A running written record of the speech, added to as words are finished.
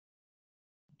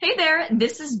Hey there,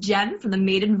 this is Jen from the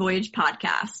Maiden Voyage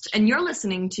podcast, and you're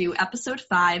listening to episode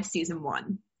 5, season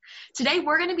 1. Today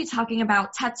we're going to be talking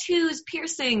about tattoos,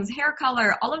 piercings, hair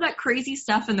color, all of that crazy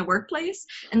stuff in the workplace,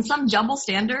 and some double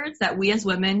standards that we as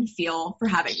women feel for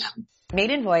having them.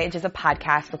 Maiden Voyage is a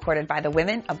podcast recorded by the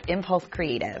women of Impulse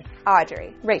Creative.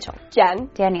 Audrey, Rachel,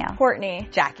 Jen, Danielle, Courtney,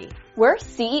 Jackie. We're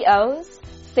CEOs,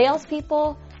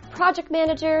 salespeople, project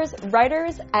managers,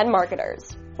 writers, and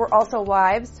marketers. We're also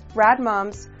wives, rad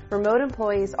moms, remote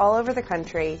employees all over the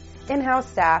country, in-house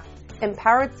staff,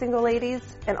 empowered single ladies,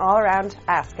 and all-around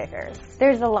ass kickers.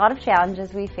 There's a lot of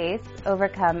challenges we face,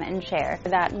 overcome, and share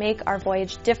that make our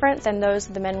voyage different than those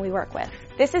of the men we work with.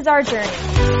 This is our journey.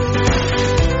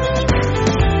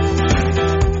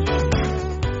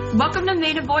 Welcome to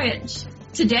Maiden Voyage.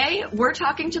 Today, we're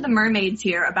talking to the mermaids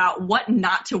here about what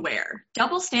not to wear,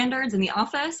 double standards in the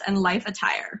office, and life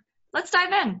attire. Let's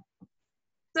dive in.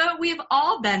 So we've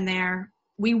all been there.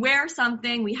 We wear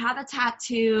something, we have a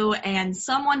tattoo, and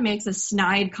someone makes a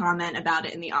snide comment about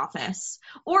it in the office.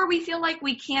 Or we feel like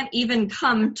we can't even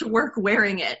come to work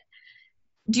wearing it.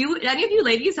 Do any of you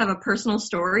ladies have a personal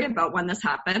story about when this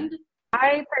happened?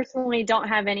 I personally don't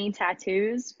have any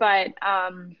tattoos, but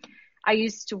I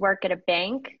used to work at a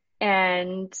bank,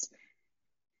 and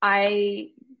I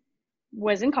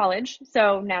was in college,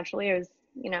 so naturally I was,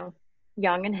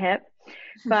 young and hip.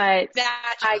 But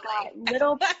I got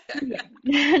little,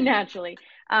 naturally,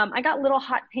 I got little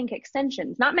hot pink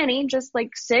extensions, not many, just like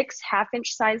 6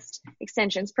 half-inch sized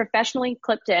extensions, professionally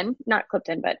not clipped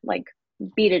in, but like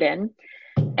beaded in.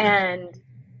 And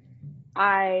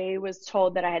I was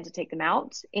told that I had to take them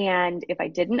out. And if I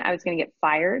didn't, I was going to get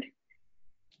fired.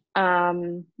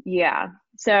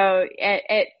 So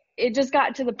it just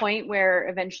got to the point where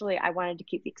eventually I wanted to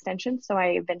keep the extensions. So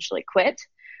I eventually quit.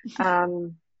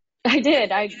 I did.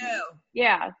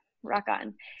 Rock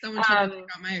on. Someone should have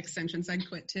got my extensions. I'd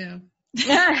quit too.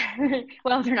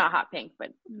 Well, they're not hot pink,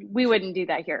 but we wouldn't do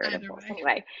that here at Impulse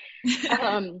anyway.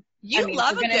 You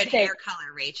love a good hair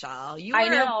color, Rachel. I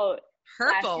know.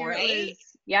 Purple, right?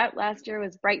 Last year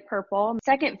was bright purple.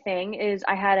 Second thing is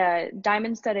I had a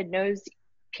diamond-studded nose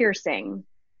piercing,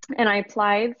 and I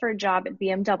applied for a job at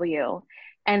BMW,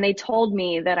 and they told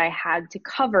me that I had to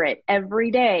cover it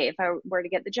every day if I were to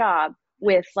get the job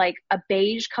with like a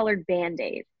beige colored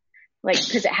Band-Aid, like,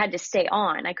 because it had to stay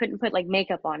on. I couldn't put like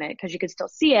makeup on it because you could still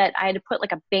see it. I had to put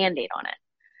like a Band-Aid on it.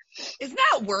 Isn't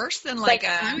that worse than like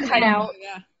a cut out?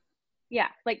 Yeah,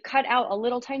 like cut out a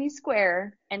little tiny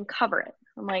square and cover it.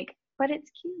 I'm like, but it's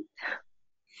cute.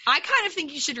 I kind of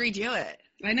think you should redo it.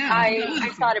 I know. I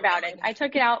thought about it. I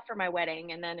took it out for my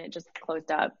wedding and then it just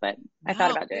closed up, but I thought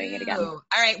about doing it again. All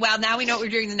right. Well, now we know what we're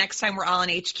doing the next time we're all in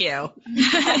HQ.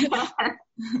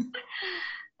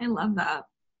 I love that.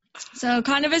 So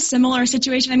kind of a similar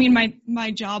situation. I mean, my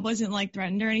job wasn't like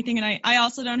threatened or anything. And I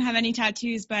also don't have any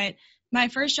tattoos, but my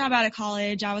first job out of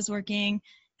college, I was working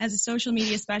as a social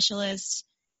media specialist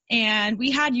and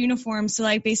we had uniforms. So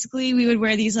like basically we would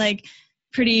wear these like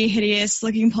pretty hideous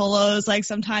looking polos. Like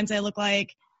sometimes I look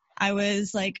like I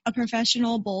was like a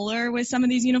professional bowler with some of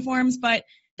these uniforms, but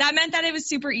that meant that it was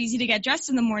super easy to get dressed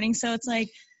in the morning. So it's like,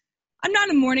 I'm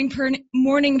not a morning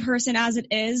person as it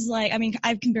is. Like, I mean,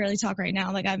 I can barely talk right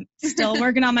now. Like I'm still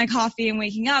working on my coffee and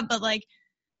waking up, but like,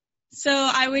 so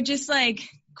I would just like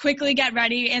quickly get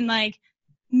ready and like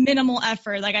minimal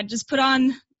effort. Like I'd just put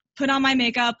on my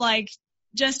makeup, like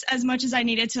just as much as I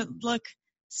needed to look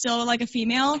still like a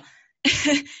female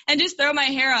and just throw my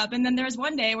hair up. And then there was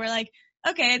one day where like,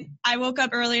 okay, I woke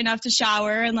up early enough to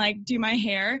shower and like do my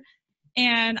hair.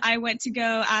 And I went to go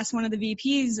ask one of the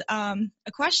VPs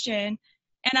a question,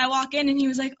 and I walk in and he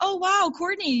was like, "Oh wow,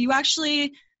 Courtney, you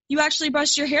actually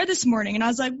brushed your hair this morning." And I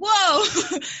was like, "Whoa,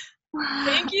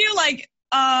 thank you." Like,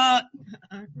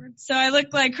 so I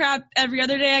look like crap every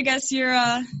other day, I guess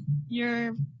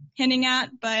you're hinting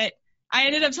at. But I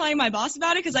ended up telling my boss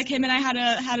about it because I came in, I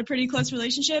had a pretty close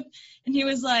relationship, and he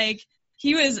was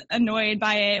annoyed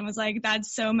by it and was like,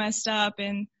 "That's so messed up,"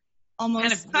 and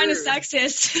almost kind of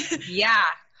sexist. Yeah.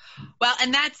 Well,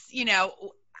 and that's,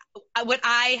 what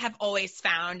I have always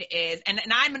found is, and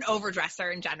I'm an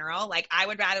overdresser in general. Like I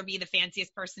would rather be the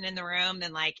fanciest person in the room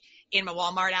than like in my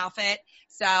Walmart outfit.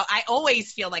 So I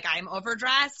always feel like I'm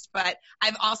overdressed, but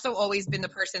I've also always been the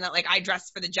person that like I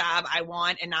dress for the job I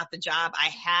want and not the job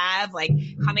I have. Like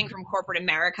coming from corporate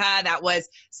America, that was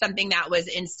something that was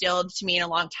instilled to me a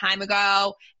long time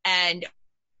ago. And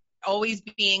always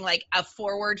being like a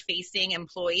forward facing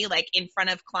employee, like in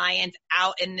front of clients,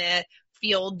 out in the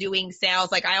field doing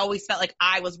sales. Like I always felt like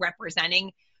I was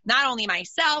representing not only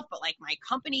myself, but like my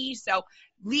company. So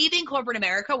leaving corporate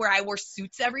America, where I wore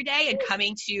suits every day, and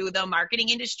coming to the marketing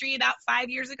industry about 5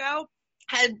 years ago,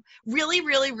 had really,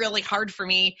 really, really hard for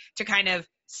me to kind of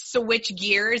switch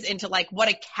gears into like what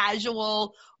a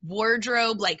casual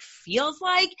wardrobe like feels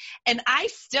like. And I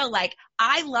still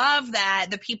I love that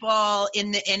the people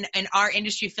in our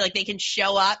industry feel like they can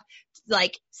show up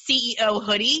like CEO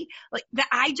hoodie, like that.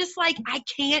 I just I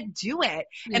can't do it.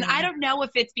 Yeah. And I don't know if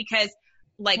it's because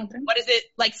what is it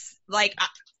like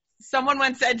someone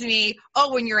once said to me,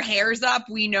 oh, when your hair's up,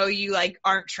 we know you like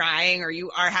aren't trying or you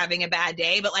are having a bad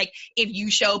day. But like, if you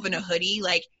show up in a hoodie,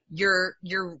 like you're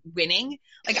winning.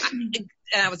 Like, and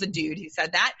I was a dude who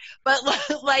said that, but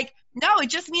like, no, it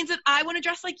just means that I want to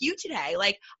dress like you today.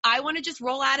 Like, I want to just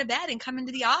roll out of bed and come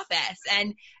into the office.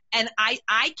 And I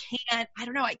can't, I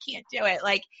don't know, I can't do it.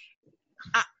 Like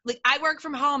I work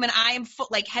from home and I am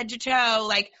like head to toe,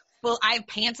 like, well, I have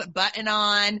pants that button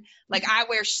on, like I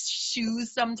wear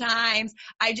shoes sometimes.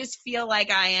 I just feel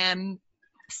like I am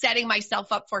setting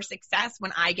myself up for success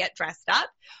when I get dressed up.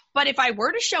 But if I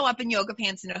were to show up in yoga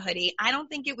pants and a hoodie, I don't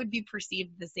think it would be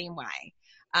perceived the same way.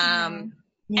 And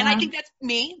I think that's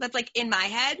me. That's like in my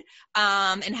head,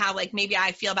 and how like maybe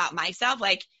I feel about myself.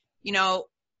 Like, you know,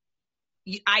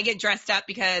 I get dressed up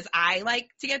because I like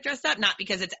to get dressed up, not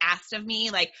because it's asked of me.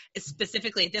 Like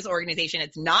specifically at this organization,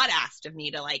 it's not asked of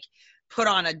me to like put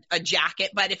on a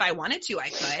jacket, but if I wanted to, I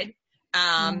could.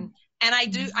 And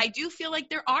I do feel like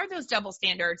there are those double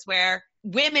standards where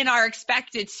women are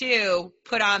expected to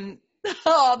put on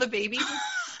all the babies.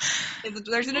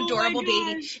 There's an adorable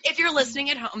baby. If you're listening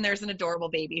at home, there's an adorable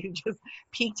baby who just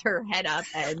peeked her head up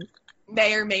and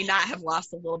may or may not have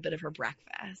lost a little bit of her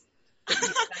breakfast.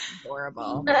 That's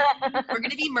adorable. We're going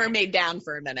to be mermaid down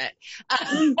for a minute.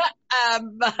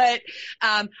 But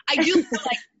I do feel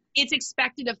like it's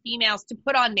expected of females to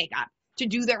put on makeup, to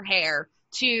do their hair,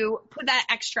 to put that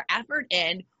extra effort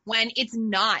in when it's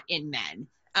not in men.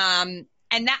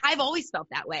 And that I've always felt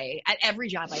that way at every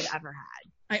job I've ever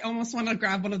had. I almost want to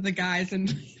grab one of the guys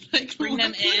and like bring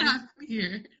them in.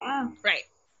 Here. Right.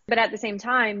 But at the same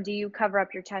time, do you cover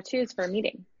up your tattoos for a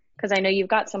meeting? Because I know you've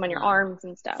got some on your arms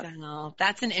and stuff. Well,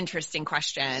 that's an interesting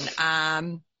question.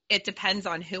 It depends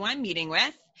on who I'm meeting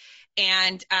with.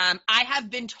 And I have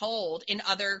been told in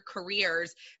other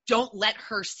careers, don't let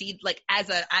her see, like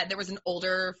there was an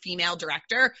older female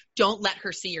director, don't let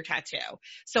her see your tattoo.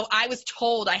 So I was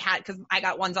told because I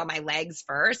got ones on my legs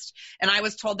first, and I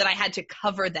was told that I had to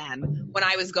cover them when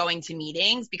I was going to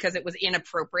meetings because it was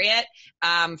inappropriate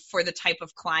for the type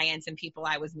of clients and people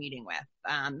I was meeting with.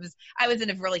 I was in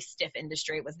a really stiff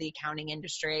industry. It was the accounting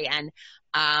industry. And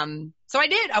so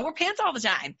I wore pants all the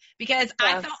time because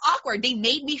I felt awkward. They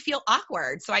made me feel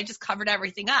awkward. So I just covered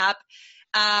everything up.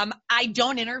 I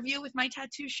don't interview with my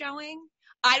tattoo showing.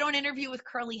 I don't interview with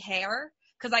curly hair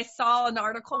because I saw an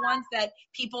article once that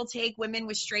people take women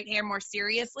with straight hair more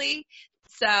seriously.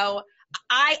 So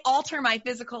I alter my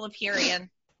physical appearance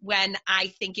when I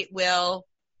think it will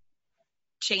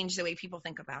change the way people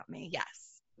think about me.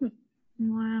 Yes.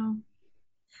 Wow.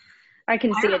 I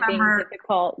can see it being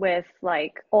difficult with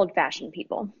like old-fashioned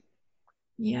people.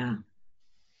 Yeah.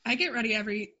 I get ready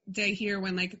every day here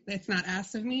when like it's not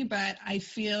asked of me, but I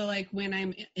feel like when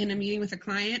I'm in a meeting with a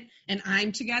client and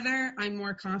I'm together, I'm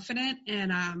more confident.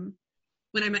 And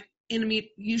when I'm in a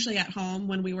meet, usually at home,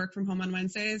 when we work from home on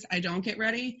Wednesdays, I don't get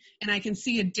ready, and I can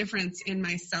see a difference in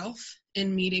myself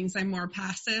in meetings. I'm more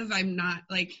passive. I'm not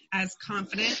like as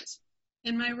confident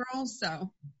in my role,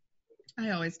 so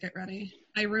I always get ready.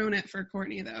 I ruin it for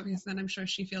Courtney though, because then I'm sure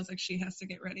she feels like she has to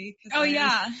get ready. Oh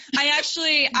yeah.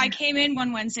 I came in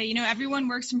one Wednesday, you know, everyone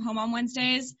works from home on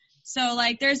Wednesdays. So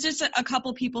like there's just a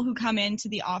couple people who come into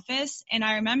the office. And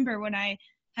I remember when I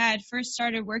had first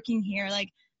started working here,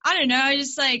 like, I don't know, I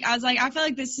was like, I feel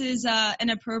like this is an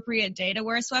appropriate day to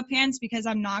wear sweatpants because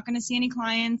I'm not going to see any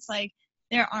clients. Like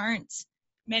there aren't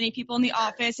many people in the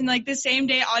office. And like the same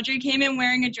day Audrey came in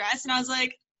wearing a dress and I was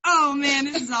like, oh man,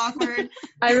 this is awkward.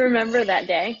 I remember that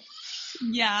day.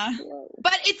 Yeah.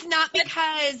 But it's not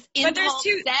because Impulse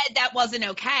said that wasn't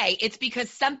okay. It's because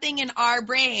something in our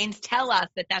brains tell us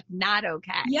that that's not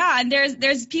okay. Yeah, and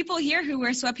there's people here who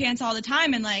wear sweatpants all the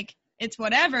time and like it's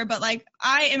whatever, but like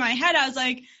in my head I was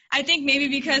like, I think maybe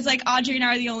because like Audrey and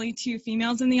I are the only two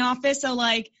females in the office, so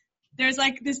like there's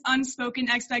like this unspoken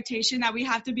expectation that we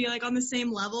have to be like on the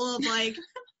same level of like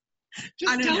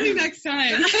just tell me next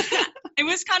time. It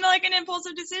was kind of like an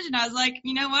impulsive decision. I was like,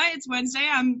 you know what? It's Wednesday.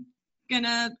 I'm going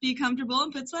to be comfortable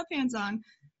and put sweatpants on.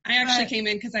 I actually came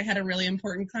in because I had a really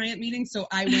important client meeting, so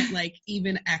I went like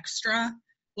even extra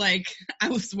Like, I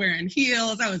was wearing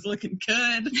heels. I was looking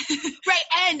good. Right.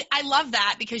 And I love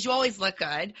that because you always look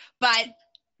good, but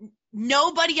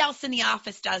nobody else in the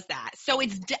office does that. So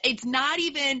it's not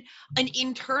even an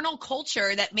internal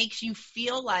culture that makes you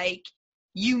feel like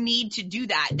you need to do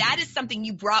that. That is something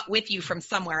you brought with you from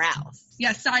somewhere else.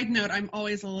 Yeah, side note, I'm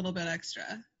always a little bit extra.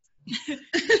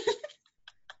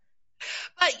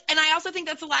 And I also think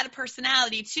that's a lot of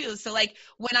personality too. So like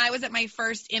when I was at my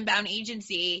first inbound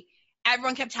agency,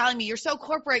 everyone kept telling me, you're so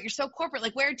corporate.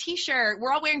 Like, wear a t-shirt.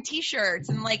 We're all wearing t-shirts.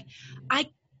 And like,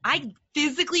 I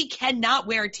physically cannot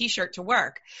wear a t-shirt to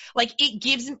work. Like,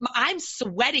 I'm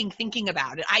sweating thinking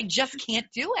about it. I just can't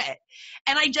do it.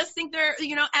 And I just think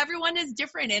everyone is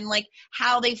different in like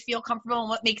how they feel comfortable and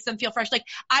what makes them feel fresh. Like,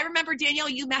 I remember, Danielle,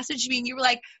 you messaged me and you were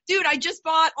like, dude, I just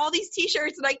bought all these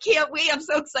t-shirts and I can't wait. I'm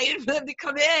so excited for them to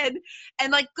come in.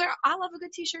 And like, girl, I love a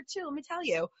good t-shirt too. Let me tell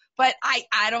you. But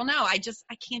I don't know. I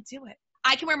can't do it.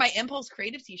 I can wear my Impulse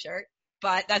Creative t-shirt,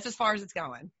 but that's as far as it's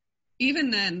going.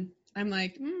 Even then, I'm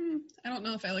like, I don't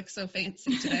know if I look so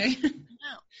fancy today. No.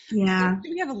 Yeah.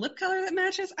 Do we have a lip color that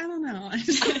matches? I don't know.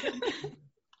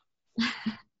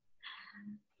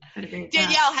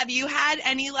 Danielle, have you had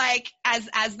any like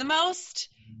as the most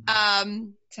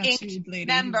inked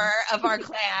member of our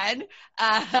clan?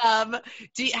 Have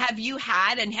you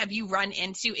had and have you run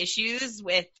into issues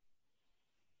with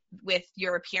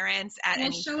your appearance at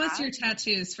any show us your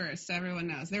tattoos first so everyone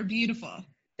knows. They're beautiful.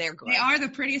 They're good. They are the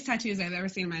prettiest tattoos I've ever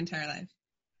seen in my entire life.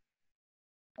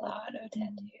 A lot of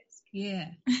tattoos. Yeah.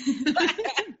 You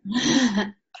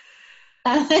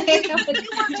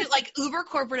worked at like uber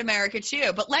corporate America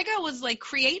too, but Lego was like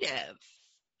creative.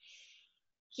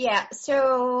 Yeah,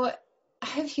 so I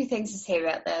have a few things to say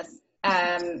about this.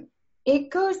 It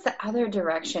goes the other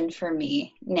direction for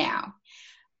me now.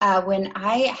 When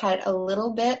I had a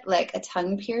little bit like a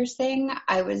tongue piercing,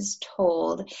 I was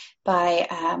told by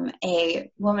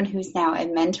a woman who's now a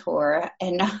mentor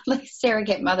and not like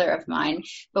surrogate mother of mine,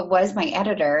 but was my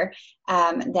editor,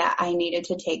 that I needed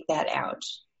to take that out,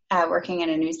 working in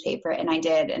a newspaper. And I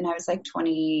did. And I was like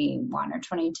 21 or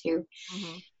 22.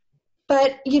 Mm-hmm.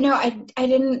 But, I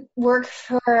didn't work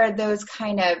for those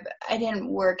I didn't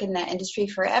work in that industry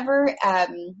forever.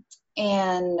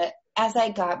 And as I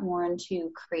got more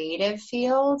into creative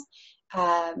field,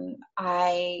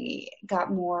 I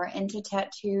got more into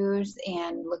tattoos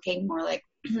and looking more like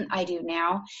I do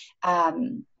now.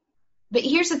 But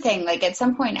here's the thing, like at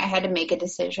some point I had to make a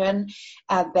decision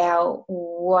about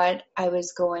what I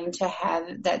was going to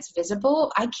have that's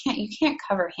visible. You can't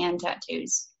cover hand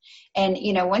tattoos. And,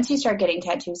 once you start getting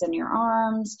tattoos on your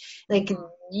arms, like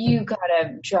you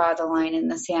gotta draw the line in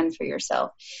the sand for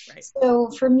yourself. Right. So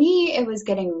for me, it was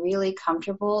getting really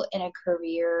comfortable in a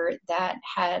career that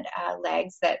had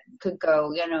legs that could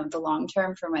go, the long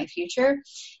term for my future,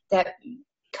 that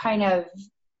kind of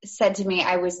said to me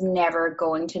I was never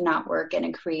going to not work in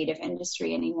a creative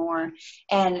industry anymore.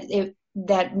 And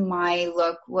that my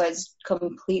look was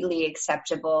completely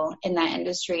acceptable in that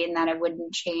industry and that it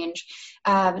wouldn't change.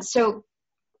 So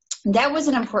that was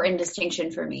an important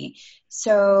distinction for me.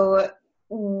 So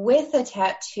with the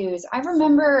tattoos, I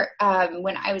remember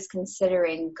when I was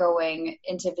considering going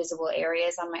into visible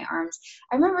areas on my arms,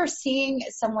 I remember seeing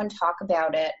someone talk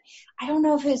about it. I don't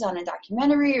know if it was on a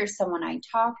documentary or someone I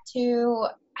talked to.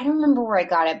 I don't remember where I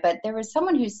got it, but there was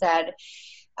someone who said,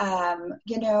 I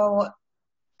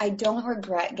don't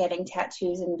regret getting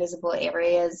tattoos in visible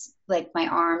areas like my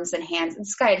arms and hands.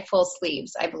 This guy had full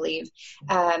sleeves, I believe.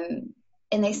 And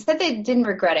they said they didn't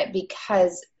regret it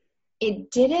because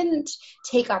it didn't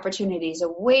take opportunities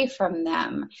away from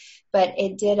them, but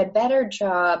it did a better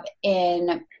job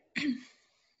in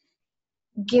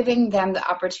giving them the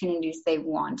opportunities they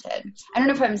wanted. I don't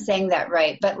know if I'm saying that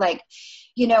right, but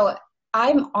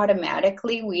I'm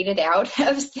automatically weeded out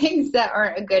of things that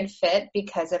aren't a good fit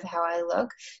because of how I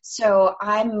look. So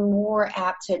I'm more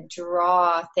apt to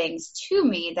draw things to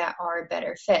me that are a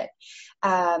better fit.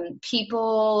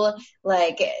 People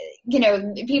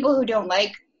people who don't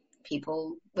like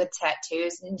people with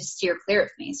tattoos and just steer clear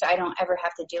of me. So I don't ever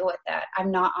have to deal with that.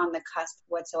 I'm not on the cusp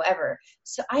whatsoever.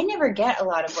 So I never get a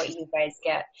lot of what you guys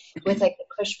get with like the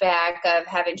pushback of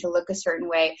having to look a certain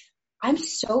way. I'm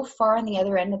so far on the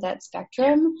other end of that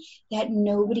spectrum that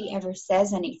nobody ever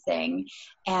says anything.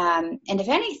 And if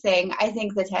anything, I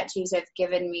think the tattoos have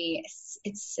given me,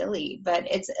 it's silly, but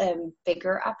it's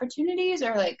bigger opportunities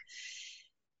or like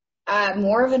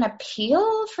more of an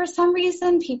appeal for some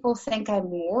reason. People think I'm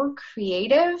more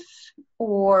creative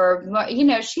or,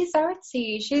 she's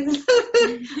artsy.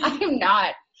 I am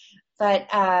not. But,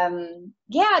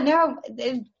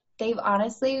 they've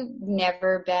honestly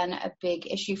never been a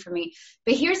big issue for me.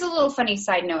 But here's a little funny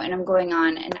side note, and I'm going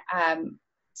on, and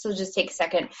so just take a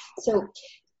second. So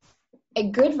a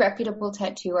good reputable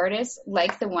tattoo artist,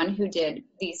 like the one who did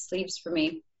these sleeves for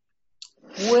me,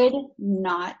 would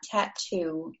not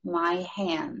tattoo my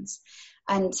hands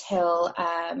until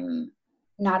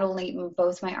not only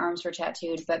both my arms were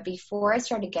tattooed, but before I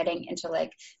started getting into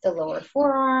like the lower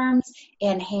forearms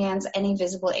and hands, any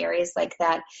visible areas like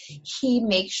that, he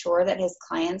makes sure that his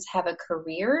clients have a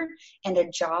career and a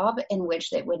job in which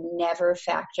they would never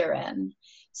factor in.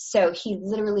 So he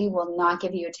literally will not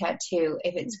give you a tattoo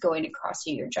if it's going to cost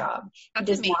you your job. He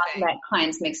does not let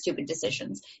clients make stupid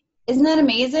decisions. Isn't that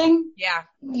amazing? Yeah.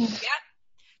 Yeah.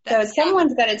 So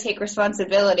someone's got to take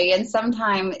responsibility, and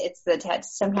sometimes it's the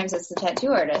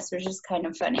tattoo artist, which is kind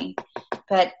of funny.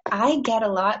 But I get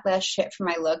a lot less shit for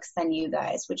my looks than you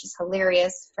guys, which is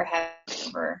hilarious for having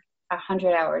over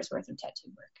 100 hours worth of tattoo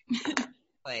work.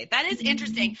 That is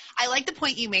interesting. I like the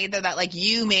point you made, though, that like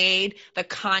you made the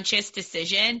conscious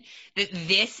decision that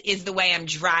this is the way I'm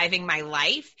driving my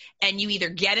life, and you either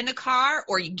get in the car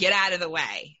or you get out of the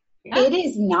way. It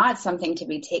is not something to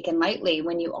be taken lightly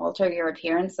when you alter your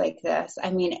appearance like this. I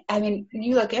mean,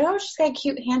 you look at, she's got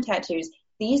cute hand tattoos.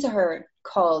 These are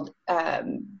called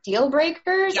deal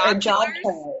breakers or job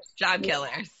killers. Job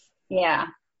killers. Yeah,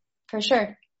 for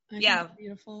sure. Yeah.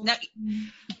 Beautiful. No,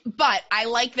 but I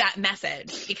like that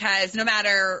message because no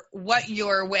matter what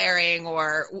you're wearing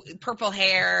or purple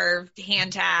hair,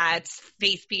 hand tats,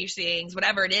 face piercings,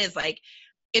 whatever it is, like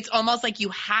it's almost like you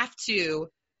have to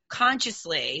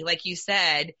consciously, like you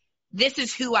said, this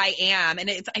is who I am. And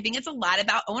I think it's a lot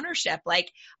about ownership.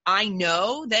 Like I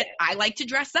know that I like to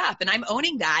dress up and I'm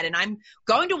owning that. And I'm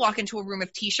going to walk into a room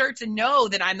of t-shirts and know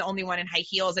that I'm the only one in high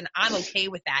heels and I'm okay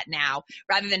with that now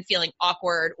rather than feeling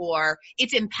awkward, or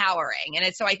it's empowering.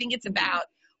 And so I think it's about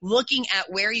looking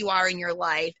at where you are in your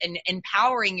life and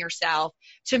empowering yourself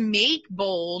to make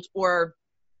bold or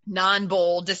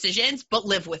non-bold decisions, but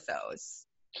live with those.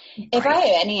 If I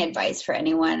had any advice for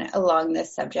anyone along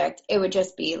this subject, it would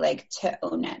just be like to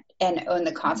own it and own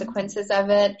the consequences of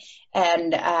it.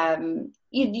 And,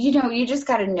 you just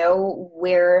got to know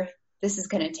where this is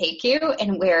going to take you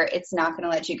and where it's not going to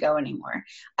let you go anymore.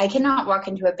 I cannot walk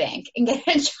into a bank and get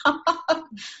a job.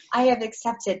 I have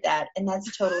accepted that, and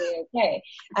that's totally okay.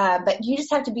 But you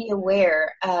just have to be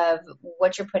aware of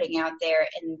what you're putting out there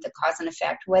and the cause and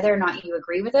effect. Whether or not you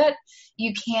agree with it,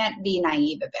 you can't be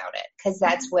naive about it, because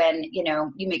that's when, you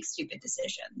make stupid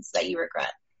decisions that you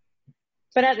regret.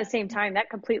 But at the same time, that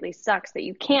completely sucks that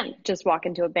you can't just walk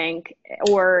into a bank,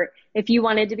 or if you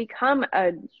wanted to become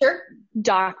a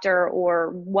doctor or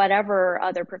whatever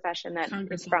other profession that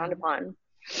is frowned upon.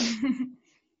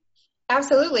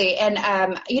 Absolutely. And,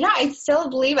 I still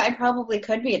believe I probably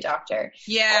could be a doctor.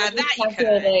 Yeah, that you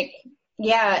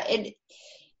could.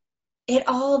 It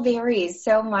all varies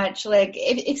so much. Like,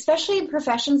 especially in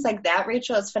professions like that,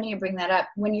 Rachel, it's funny you bring that up.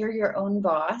 When you're your own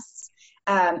boss,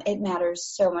 it matters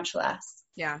so much less.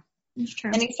 Yeah. It's true.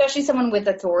 And especially someone with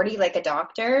authority like a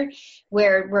doctor,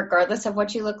 where regardless of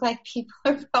what you look like, people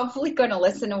are probably going to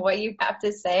listen to what you have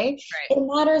to say. Right. It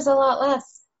matters a lot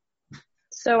less.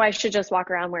 So I should just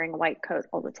walk around wearing a white coat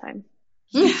all the time.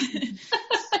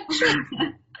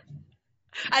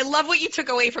 I love what you took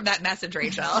away from that message,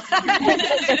 Rachel. I'm going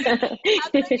to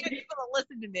get people to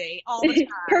listen to me all the time.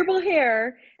 Purple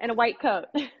hair and a white coat.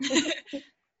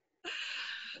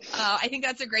 I think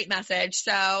that's a great message.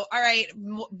 So, all right,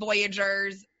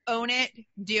 Voyagers, own it,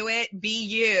 do it, be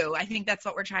you. I think that's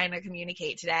what we're trying to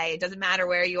communicate today. It doesn't matter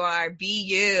where you are, be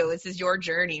you. This is your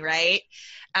journey, right?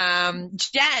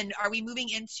 Jen, are we moving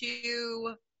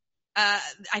into,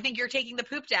 I think you're taking the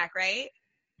poop deck, right?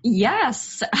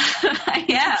 Yes,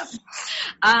 I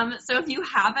am. So if you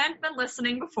haven't been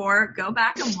listening before, go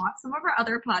back and watch some of our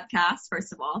other podcasts,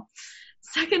 first of all.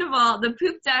 Second of all, the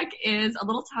poop deck is a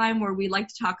little time where we like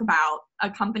to talk about a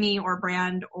company or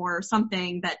brand or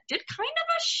something that did kind of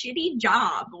a shitty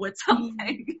job with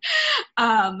something.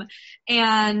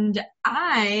 And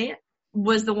I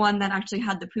was the one that actually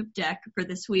had the poop deck for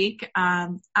this week. I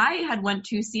had went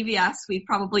to CVS. We've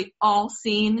probably all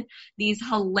seen these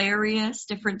hilarious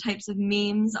different types of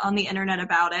memes on the internet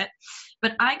about it.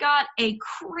 But I got a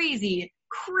crazy,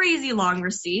 crazy long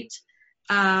receipt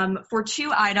for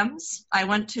 2 items. I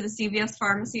went to the CVS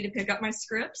pharmacy to pick up my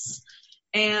scripts.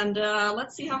 And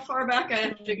let's see how far back I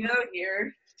have to go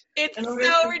here. It's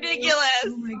so ridiculous.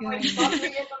 Oh my God. I'm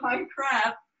bumping into my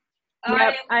crap.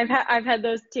 Yep, I've had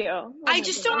those too. Oh I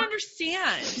just don't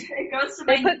understand. It goes to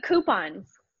they put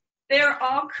coupons. They're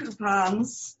all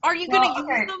coupons. Are you going to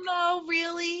use them though,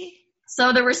 really?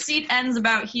 So the receipt ends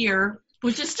about here.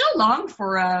 which is still long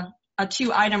for a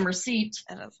 2-item receipt.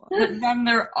 But then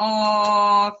they're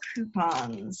all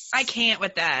coupons. I can't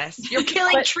with this. You're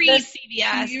killing trees,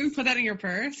 CVS. Do you put that in your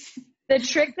purse? The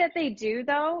trick that they do,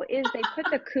 though, is they put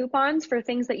the coupons for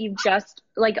things that you've just,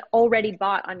 like, already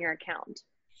bought on your account.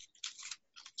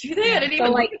 Do they? I didn't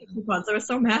even look at the coupons. I was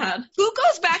so mad. Who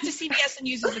goes back to CVS and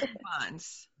uses the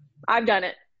coupons? I've done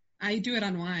it. I do it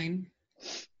on wine.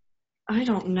 I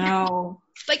don't know.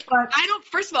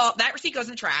 First of all, that receipt goes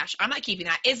in the trash. I'm not keeping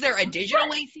that. Is there a digital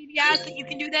way CVS that you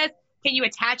can do this? Can you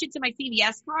attach it to my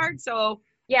CVS card? So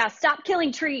yeah, stop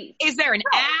killing trees. Is there an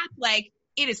app? Like,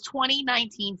 it is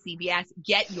 2019 CVS.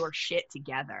 Get your shit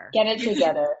together. Get it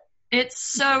together. It's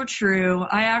so true.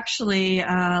 I actually,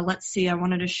 let's see, I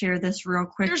wanted to share this real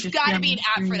quick. There's got to be an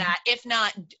app for that. If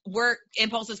not,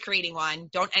 Impulse is creating one.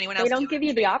 Don't anyone else They don't give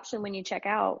you the option when you check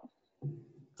out.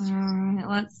 All right,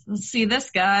 let's see this,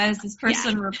 guys. This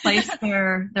person replaced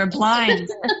their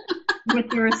blinds with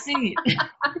the receipt.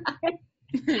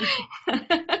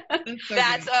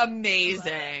 That's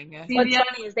amazing. What's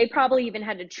funny is they probably even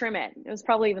had to trim it. It was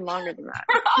probably even longer than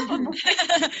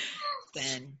that.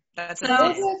 That's those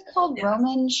are called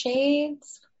Roman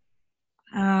shades.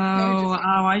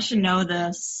 I should know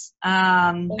this.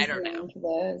 I don't know.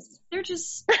 Those. They're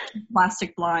just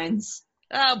plastic blinds.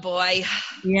 Oh boy.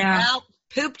 Yeah. Well,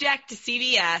 poop deck to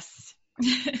CVS.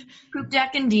 Poop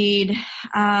deck indeed.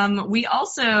 We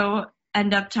also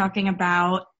end up talking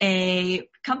about a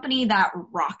company that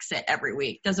rocks it every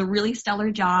week, does a really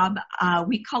stellar job.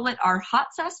 We call it our Hot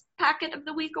Sauce Packet of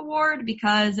the Week award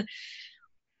because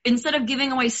instead of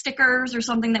giving away stickers or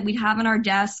something that we'd have on our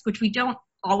desk, which we don't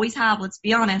always have, let's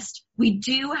be honest, we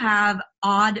do have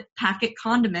odd packet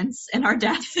condiments in our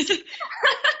desk.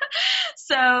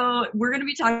 So we're going to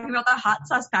be talking about the hot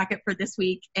sauce packet for this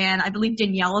week, and I believe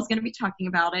Danielle is going to be talking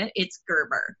about it. It's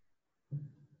Gerber.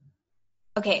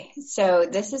 Okay, so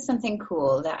this is something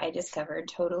cool that I discovered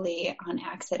totally on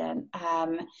accident.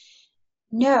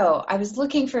 No, I was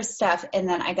looking for stuff, and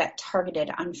then I got targeted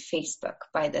on Facebook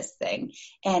by this thing,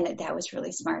 and that was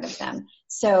really smart of them.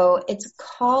 So it's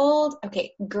called,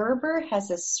 Gerber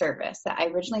has a service that I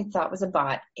originally thought was a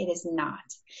bot. It is not.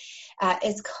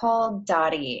 It's called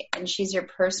Dottie, and she's your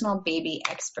personal baby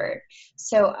expert.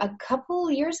 So a couple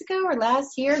years ago or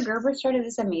last year, Gerber started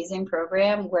this amazing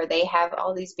program where they have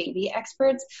all these baby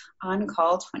experts on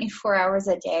call 24 hours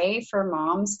a day for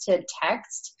moms to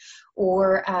text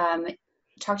or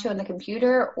talk to on the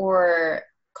computer or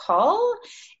call,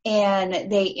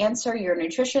 and they answer your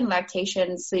nutrition,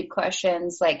 lactation, sleep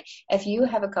questions. Like if you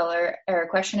have a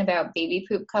question about baby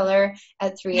poop color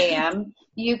at 3 a.m.,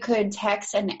 you could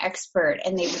text an expert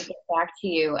and they would get back to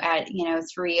you at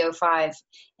 3:05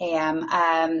 a.m.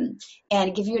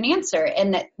 And give you an answer.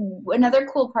 And another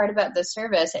cool part about the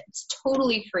service, it's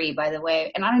totally free, by the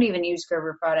way, and I don't even use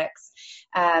Gerber products.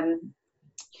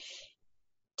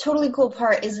 Totally cool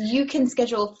part is you can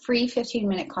schedule free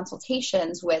 15-minute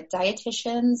consultations with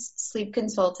dietitians, sleep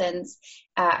consultants,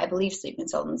 I believe sleep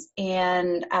consultants,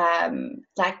 and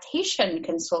lactation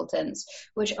consultants,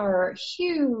 which are a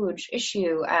huge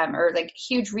issue or like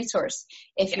huge resource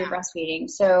if you're breastfeeding.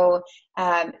 So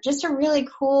just a really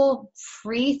cool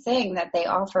free thing that they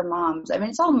offer moms. I mean,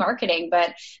 it's all marketing,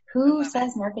 but who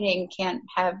says marketing can't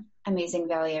have amazing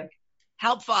value?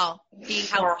 Helpful. Being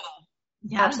helpful.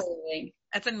 Yeah. Absolutely.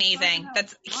 That's amazing.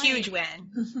 That's a huge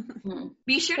win.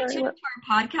 Be sure to tune into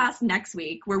our podcast next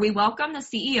week where we welcome the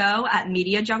CEO at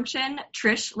Media Junction,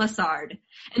 Trish Lassard.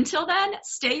 Until then,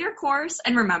 stay your course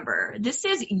and remember, this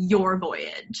is your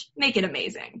voyage. Make it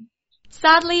amazing.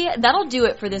 Sadly, that'll do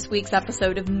it for this week's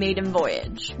episode of Maiden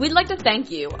Voyage. We'd like to thank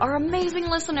you, our amazing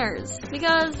listeners,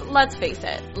 because, let's face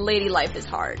it, lady life is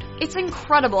hard. It's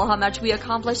incredible how much we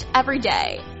accomplish every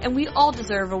day, and we all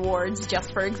deserve awards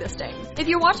just for existing. If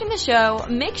you're watching the show,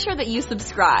 make sure that you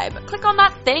subscribe, click on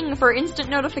that thing for instant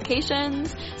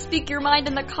notifications, speak your mind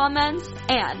in the comments,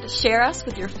 and share us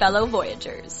with your fellow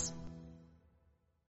Voyagers.